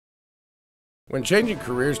When changing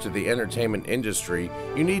careers to the entertainment industry,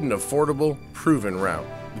 you need an affordable, proven route.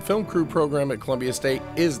 The Film Crew program at Columbia State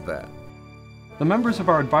is that. The members of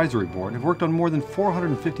our advisory board have worked on more than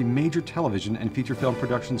 450 major television and feature film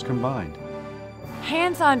productions combined.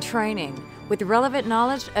 Hands-on training with relevant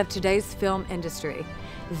knowledge of today's film industry.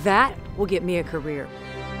 That will get me a career.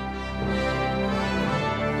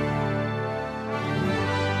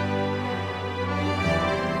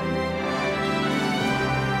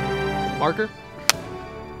 Marker?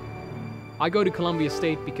 I go to Columbia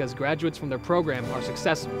State because graduates from their program are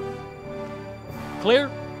successful. Clear?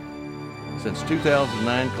 Since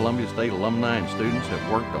 2009, Columbia State alumni and students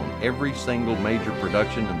have worked on every single major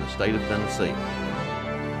production in the state of Tennessee.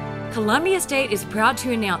 Columbia State is proud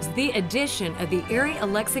to announce the addition of the Arri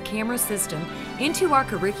Alexa camera system into our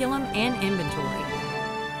curriculum and inventory.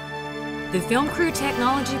 The Film Crew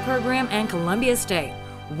Technology Program and Columbia State,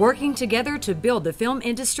 working together to build the film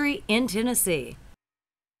industry in Tennessee.